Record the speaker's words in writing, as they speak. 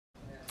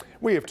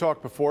We have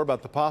talked before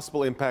about the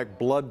possible impact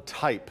blood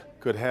type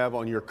could have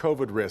on your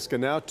COVID risk,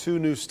 and now 2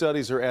 new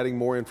studies are adding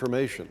more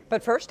information.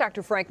 But first,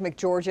 Dr. Frank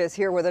McGeorge is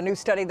here with a new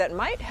study that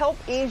might help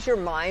ease your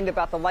mind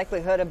about the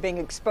likelihood of being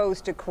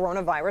exposed to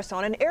coronavirus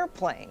on an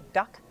airplane.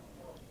 Doc?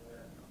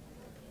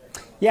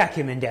 Yeah,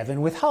 Kim and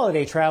Devin, with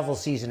holiday travel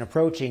season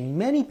approaching,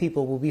 many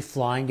people will be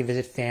flying to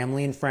visit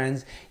family and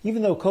friends,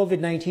 even though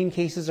COVID-19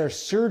 cases are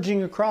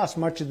surging across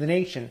much of the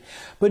nation.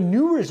 But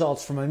new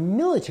results from a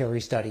military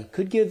study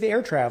could give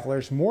air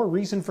travelers more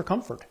reason for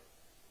comfort.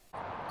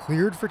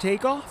 Cleared for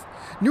takeoff?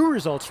 New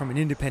results from an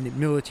independent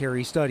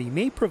military study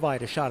may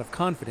provide a shot of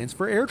confidence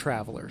for air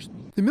travelers.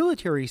 The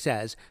military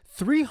says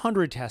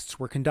 300 tests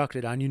were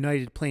conducted on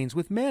United planes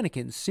with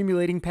mannequins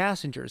simulating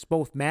passengers,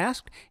 both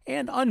masked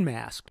and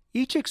unmasked.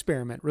 Each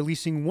experiment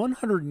releasing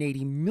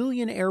 180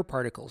 million air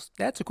particles.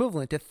 That's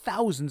equivalent to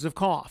thousands of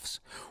coughs.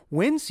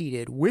 When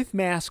seated with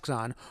masks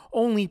on,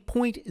 only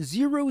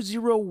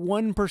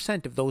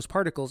 0.001% of those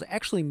particles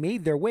actually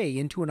made their way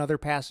into another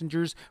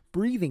passenger's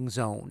breathing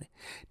zone.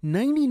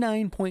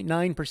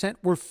 99.9%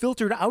 were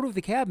filtered out of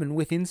the cabin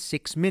within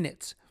 6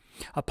 minutes.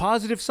 A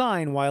positive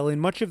sign, while in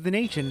much of the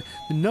nation,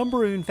 the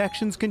number of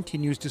infections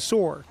continues to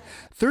soar.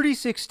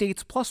 36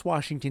 states plus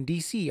Washington,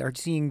 D.C. are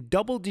seeing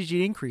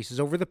double-digit increases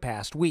over the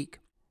past week.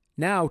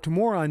 Now to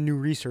more on new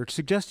research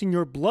suggesting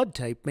your blood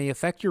type may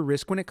affect your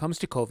risk when it comes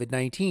to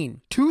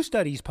COVID-19. 2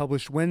 studies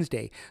published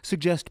Wednesday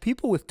suggest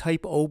people with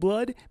type O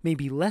blood may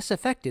be less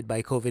affected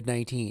by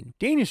COVID-19.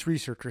 Danish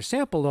researchers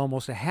sampled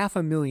almost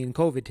 500,000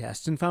 COVID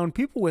tests and found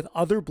people with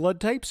other blood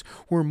types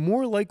were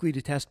more likely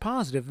to test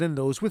positive than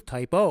those with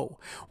type O,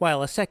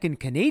 while a second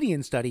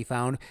Canadian study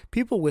found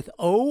people with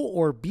O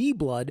or B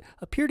blood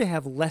appear to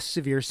have less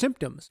severe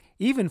symptoms,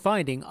 even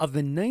finding of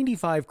the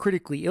 95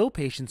 critically ill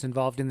patients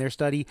involved in their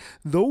study,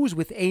 those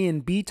with A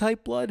and B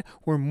type blood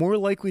were more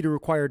likely to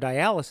require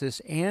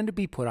dialysis and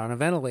be put on a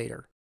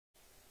ventilator.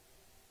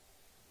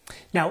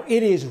 Now,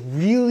 it is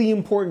really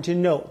important to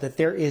note that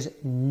there is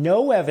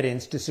no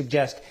evidence to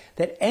suggest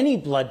that any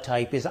blood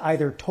type is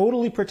either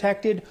totally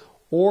protected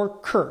or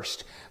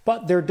cursed,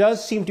 but there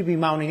does seem to be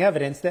mounting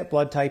evidence that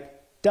blood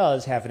type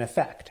does have an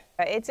effect.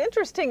 It's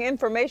interesting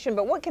information,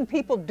 but what can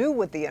people do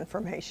with the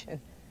information?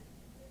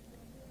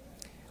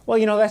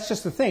 Well, that's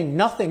just the thing.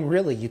 Nothing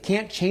really. You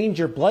can't change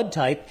your blood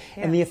type,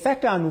 and the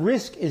effect on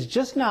risk is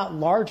just not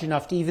large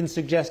enough to even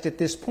suggest at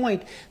this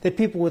point that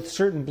people with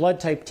certain blood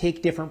type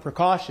take different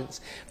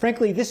precautions.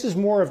 Frankly, this is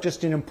more of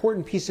just an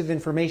important piece of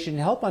information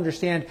to help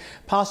understand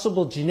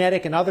possible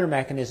genetic and other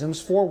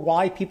mechanisms for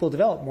why people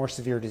develop more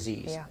severe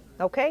disease. Yeah.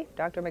 Okay,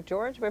 Dr.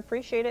 McGeorge, we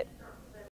appreciate it.